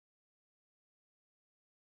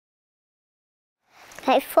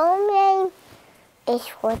My full name is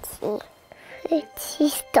Fritz.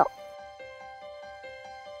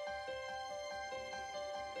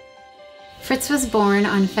 Fritz was born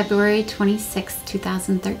on February 26,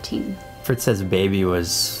 2013. Fritz as a baby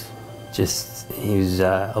was he was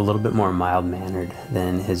a little bit more mild-mannered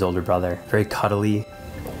than his older brother. Very cuddly.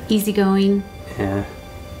 Easygoing. Yeah.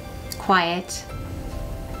 Quiet.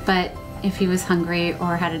 But if he was hungry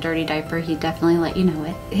or had a dirty diaper, he'd definitely let you know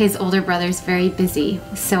it. His older brother's very busy,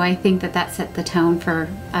 so I think that set the tone for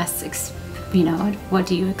us, what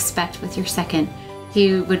do you expect with your second?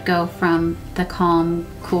 He would go from the calm,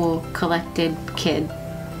 cool, collected kid,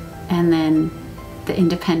 and then the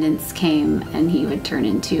independence came and he would turn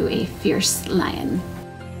into a fierce lion.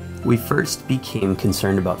 We first became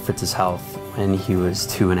concerned about Fritz's health when he was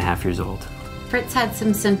 2.5 years old. Fritz had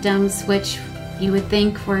some symptoms which you would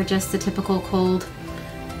think were just the typical cold,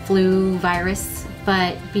 flu, virus,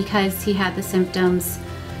 but because he had the symptoms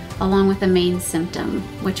along with the main symptom,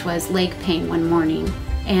 which was leg pain one morning,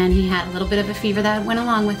 and he had a little bit of a fever that went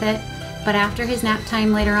along with it, but after his nap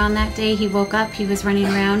time later on that day, he woke up, he was running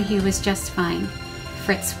around, he was just fine.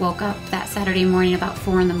 Fritz woke up that Saturday morning about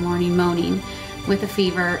 4 in the morning moaning with a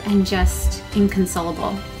fever and just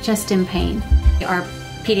inconsolable, just in pain. Our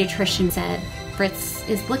pediatrician said, Fritz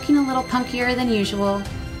is looking a little punkier than usual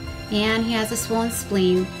and he has a swollen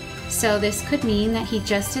spleen, so this could mean that he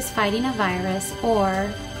just is fighting a virus,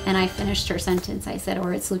 or, and I finished her sentence, I said,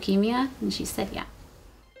 or it's leukemia, and she said yeah.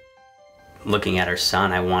 Looking at our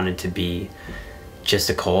son, I wanted to be just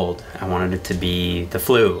a cold. I wanted it to be the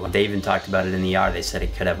flu. They even talked about it in the ER. They said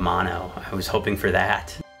it could have mono. I was hoping for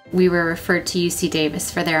that. We were referred to UC Davis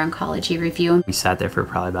for their oncology review. We sat there for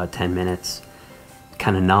probably about 10 minutes,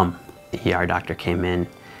 kind of numb. The ER doctor came in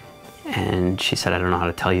and she said, I don't know how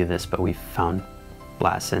to tell you this, but we found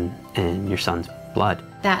blasts in your son's blood.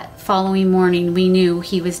 That following morning, we knew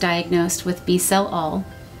he was diagnosed with B-cell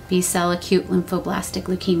acute lymphoblastic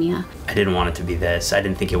leukemia. I didn't want it to be this. I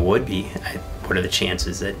didn't think it would be. What are the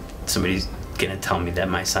chances that somebody's gonna tell me that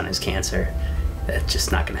my son has cancer? That's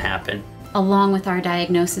just not gonna happen. Along with our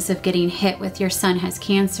diagnosis of getting hit with your son has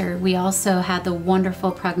cancer, we also had the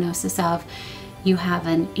wonderful prognosis of you have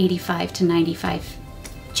an 85 to 95%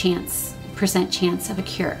 chance of a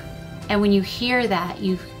cure. And when you hear that,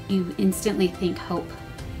 you instantly think hope,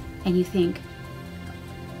 and you think,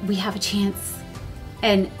 we have a chance.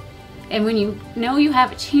 And when you know you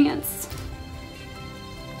have a chance,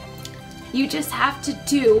 you just have to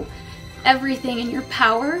do everything in your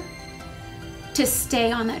power to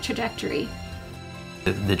stay on that trajectory.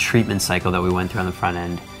 The treatment cycle that we went through on the front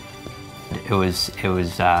end, it was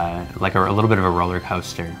like a little bit of a roller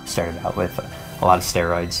coaster. Started out with a lot of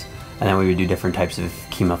steroids, and then we would do different types of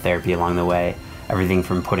chemotherapy along the way. Everything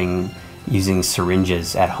from using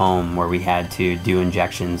syringes at home where we had to do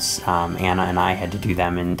injections. Anna and I had to do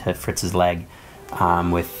them into Fritz's leg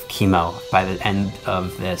with chemo. By the end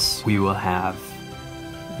of this, we will have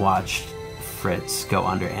watched Fritz go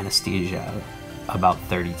under anesthesia about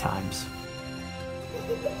 30 times.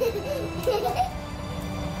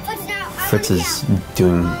 Fritz is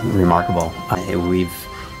doing remarkable. We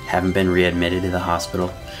haven't been readmitted to the hospital,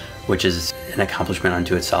 which is an accomplishment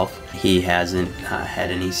unto itself. He hasn't had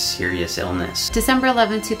any serious illness. December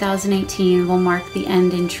 11, 2018 will mark the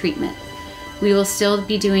end in treatment. We will still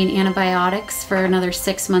be doing antibiotics for another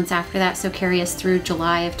 6 months after that, so carry us through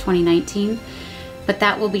July of 2019. But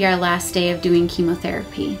that will be our last day of doing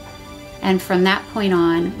chemotherapy. And from that point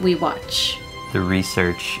on, we watch. The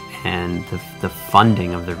research and the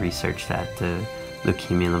funding of the research that the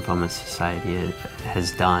Leukemia and Lymphoma Society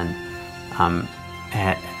has done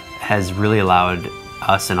has really allowed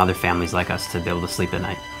us and other families like us to be able to sleep at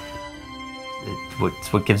night.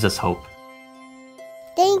 It's what gives us hope.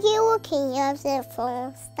 Thank you, Leukemia and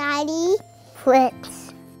Lymphoma Society.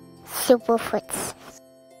 Fritz. Super Fritz.